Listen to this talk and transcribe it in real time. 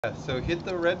So hit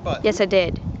the red button. Yes, I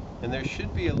did. And there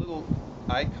should be a little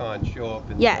icon show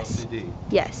up in the Yes. LCD.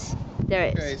 Yes, there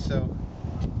is. Okay, so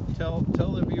tell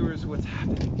the viewers what's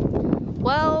happening.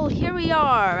 Well, here we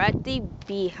are at the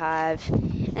Beehive,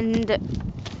 and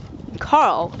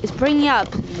Carl is bringing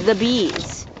up the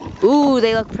bees. Ooh,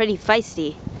 they look pretty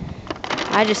feisty.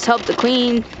 I just hope the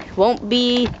queen won't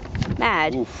be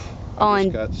mad. Oof, I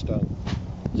just got stung.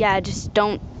 Yeah, just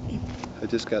don't. I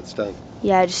just got stung.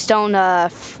 Yeah, just don't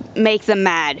make them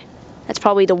mad. That's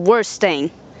probably the worst thing.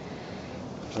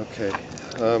 Okay.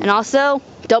 And also,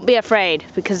 don't be afraid,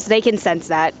 because they can sense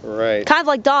that. Right. Kind of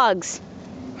like dogs.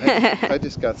 I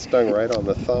just got stung right on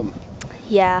the thumb.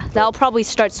 Yeah, that'll probably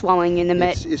start swelling in a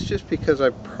minute. It's just because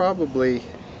I probably...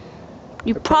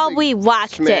 You probably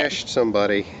whacked smashed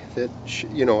somebody that,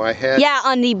 I had... Yeah,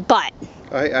 on the butt.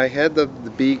 I had the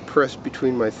bee pressed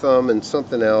between my thumb and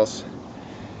something else,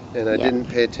 and I didn't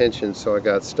pay attention, so I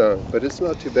got stung. But it's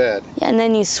not too bad. Yeah, and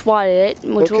then you swatted it,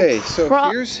 which okay, will so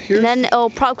here's and then it'll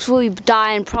probably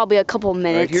die in probably a couple of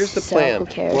minutes. Right, here's the plan. So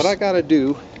who cares? What I gotta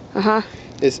do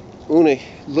is, Una,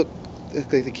 look at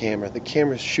the camera. The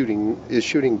camera's shooting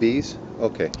bees.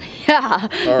 Okay. Yeah.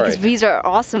 All right. Because bees are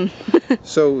awesome.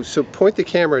 So point the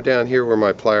camera down here where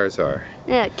my pliers are.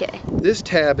 Okay. This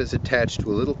tab is attached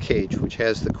to a little cage which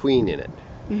has the queen in it.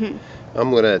 Mhm.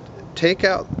 I'm gonna take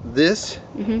out this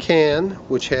can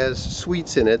which has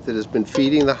sweets in it that has been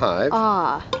feeding the hive.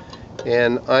 Ah.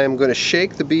 And I am going to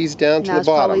shake the bees down to the That's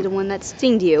bottom. probably the one that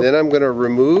stinged you. Then I'm going to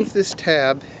remove this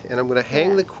tab and I'm going to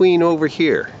hang the queen over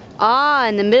here. Ah,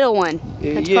 and the middle one.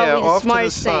 That's probably the off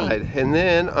smartest to the side. thing. And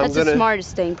then That's the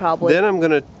smartest thing, probably. Then I'm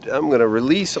gonna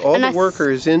release all the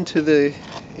workers into the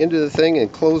thing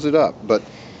and close it up. But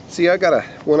see,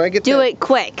 when I get it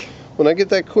quick. When I get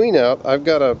that queen out, I've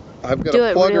got to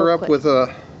plug her up with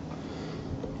a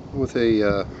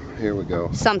here we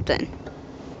go. Something.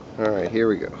 All right, here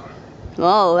we go.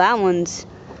 Oh, that one's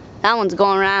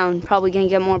going around. Probably gonna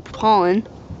get more pollen.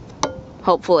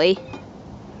 Hopefully.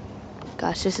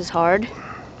 Gosh, this is hard.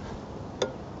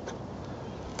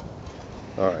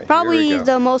 All right. Probably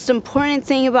the most important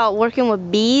thing about working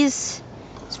with bees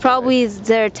is probably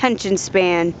their attention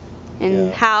span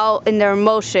and and their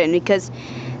emotion. Because,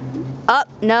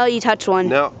 no, you touched one.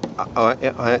 No,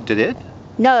 did it?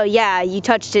 No, yeah, you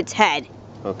touched its head.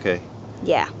 Okay.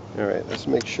 Yeah. All right, let's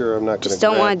make sure I'm not going to. Just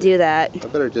don't want to do that. I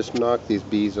better just knock these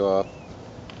bees off.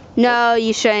 No,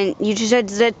 you shouldn't. You should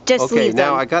just leave them. Okay,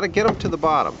 now I got to get them to the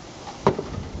bottom.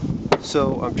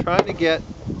 So I'm trying to get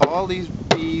all these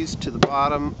bees to the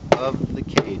bottom of the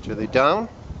cage. Are they down?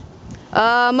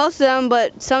 Most of them,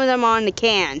 but some of them are on the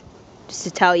can. Just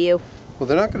to tell you. Well,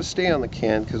 they're not going to stay on the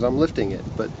can because I'm lifting it.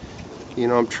 But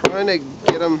I'm trying to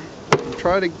get them. I'm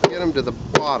trying to get them to the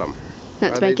bottom.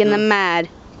 That's making them mad.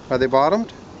 Are they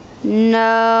bottomed?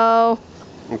 No.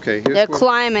 Okay. They're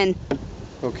climbing.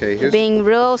 Okay. They're being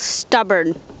real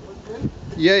stubborn.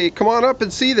 Yeah, come on up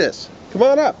and see this. Come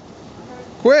on up.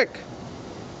 Quick.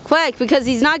 Quick, because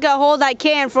he's not going to hold that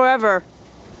can forever.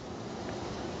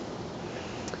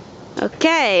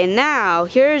 Okay, now,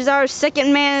 here's our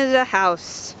second man of the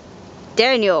house.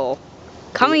 Daniel.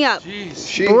 Coming up.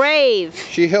 Brave.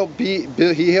 He helped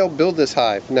build this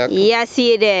hive. Now, yes,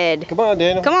 he did. Come on,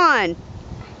 Daniel. Come on.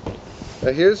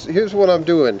 Now here's what I'm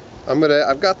doing.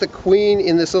 I've got the queen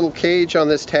in this little cage on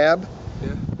this tab.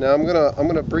 Yeah. Now I'm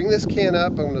gonna bring this can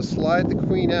up. I'm gonna slide the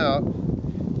queen out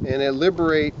and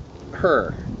liberate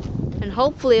her. And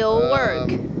hopefully it'll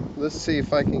work. Let's see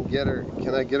if I can get her.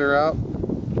 Can I get her out?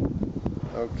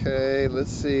 Okay,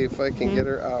 let's see if I can get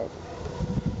her out.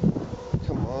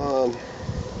 Come on.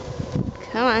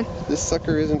 Come on. This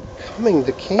sucker isn't coming.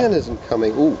 The can isn't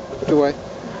coming. Ooh,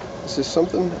 is this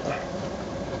something?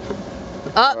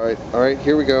 Oh. All right,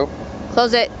 here we go.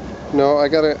 Close it. No, I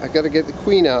gotta get the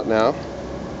queen out now.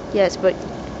 Yes, but.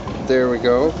 There we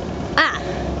go. Ah!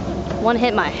 One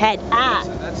hit my head. Ah!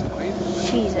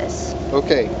 Jesus.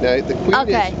 Okay, now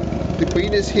the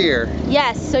queen is here.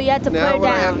 Yes, so you have to put her down. Now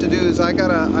what I have to do is I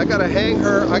gotta hang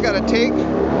her. I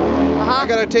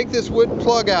gotta take this wood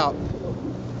plug out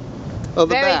of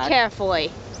the back. Very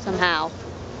carefully, somehow.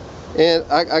 And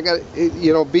I got,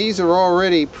 bees are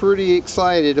already pretty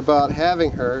excited about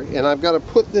having her, and I've got to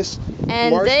put this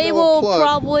and they will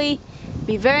probably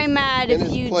be very mad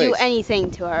if you do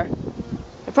anything to her.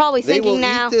 They're probably thinking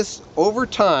now. They will eat this over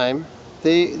time.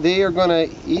 They are going to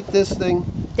eat this thing.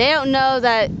 They don't know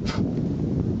that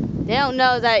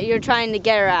you're trying to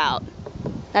get her out.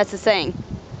 That's the thing.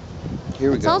 Here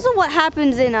we go. It's also what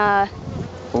happens in Oh.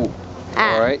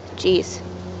 All right. Jeez.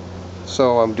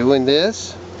 So I'm doing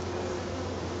this.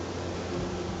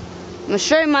 I'm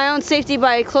assuring my own safety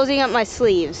by closing up my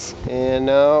sleeves. And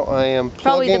now I am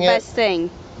Probably plugging the best thing.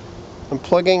 I'm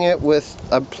plugging it with,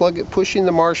 pushing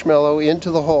the marshmallow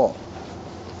into the hole.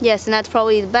 Yes, and that's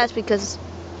probably the best because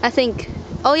I think,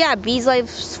 oh yeah, bees like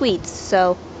sweets,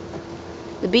 so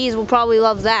the bees will probably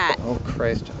love that. Oh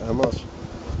Christ, almost.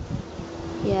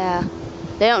 Yeah,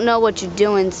 they don't know what you're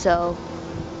doing, so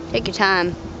take your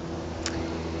time.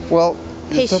 Well,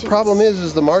 Patience. the problem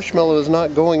is the marshmallow is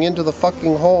not going into the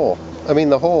fucking hole. I mean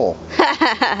the hole.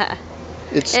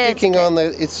 It's sticking on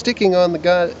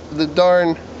the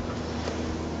darn.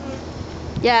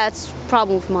 Yeah, it's a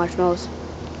problem with marshmallows.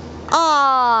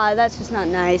 Ah, that's just not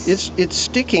nice. It's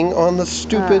sticking on the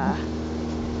stupid.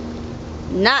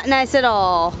 Not nice at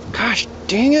all. Gosh,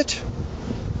 dang it!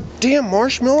 Damn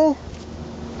marshmallow.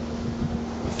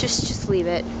 Just leave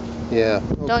it. Yeah.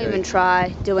 Okay. Don't even try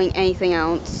doing anything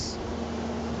else.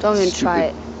 Don't even try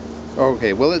it.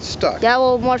 Okay, well it's stuck. Yeah,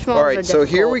 well marshmallows All are right, difficult.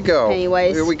 so here we go.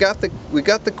 Anyways, Here we got the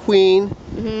queen.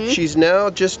 Mm-hmm.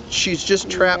 She's just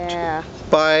trapped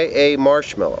by a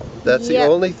marshmallow. That's the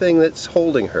only thing that's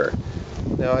holding her.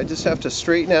 Now I just have to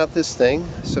straighten out this thing.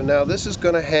 So now this is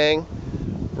going to hang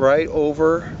right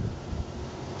over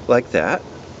like that.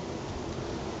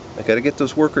 I got to get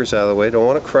those workers out of the way. Don't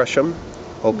want to crush them.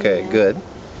 Okay, good.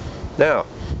 Now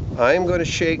I'm going to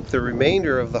shake the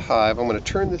remainder of the hive. I'm going to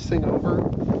turn this thing over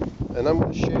and I'm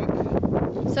going to shake.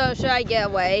 So should I get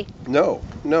away? No.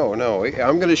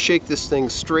 I'm going to shake this thing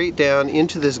straight down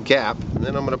into this gap, and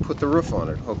then I'm going to put the roof on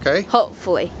it, okay?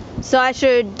 Hopefully. So I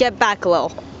should get back a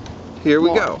little. Here we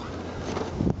go.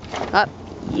 Up.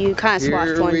 You kind of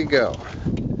squashed one. Here we go.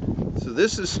 So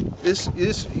this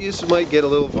might get a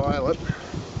little violent.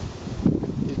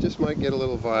 It just might get a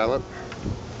little violent.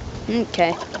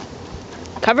 Okay.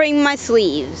 Covering my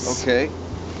sleeves. Okay.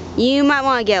 You might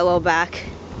want to get a little back.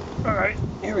 All right.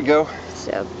 Here we go.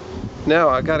 So. Now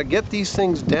I got to get these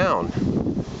things down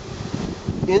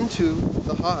into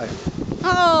the hive.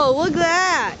 Oh, look at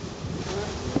that.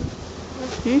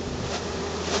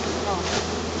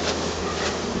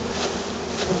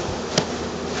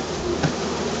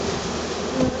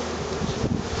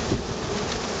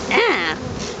 Ah.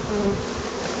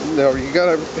 No, you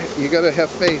gotta have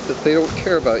faith that they don't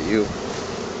care about you.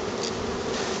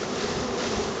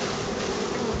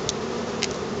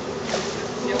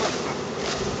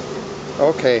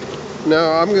 Okay,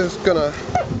 now I'm just gonna.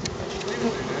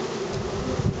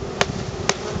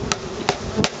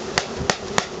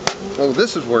 Oh,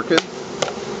 this is working.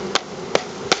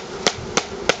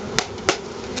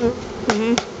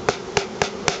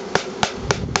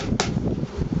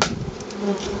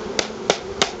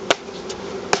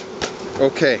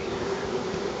 Okay.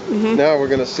 Now we're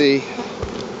gonna see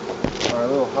our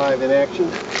little hive in action.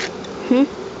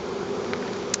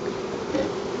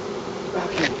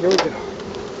 Okay, here we go.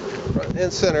 Front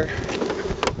and center.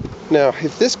 Now,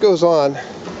 if this goes on,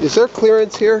 is there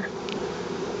clearance here?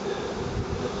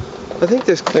 I think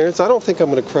there's clearance. I don't think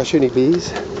I'm going to crush any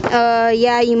bees.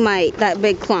 Yeah, you might. That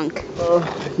big clunk.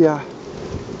 Yeah.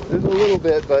 There's a little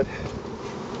bit, but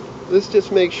let's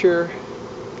just make sure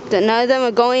that none of them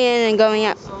are going in and going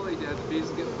out. Slowly, Dad. The bees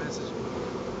will get the message.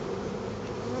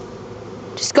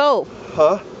 Just go.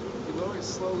 Huh? You lower it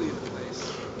slowly in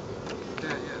place. Yeah, they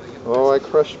get the message. Oh, I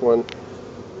crushed one.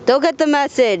 They'll get the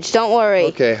message. Don't worry.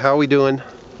 Okay, how we doing?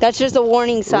 That's just a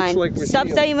warning sign. Looks like we're Stop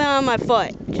seeing stepping on my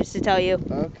foot, just to tell you.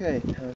 Okay.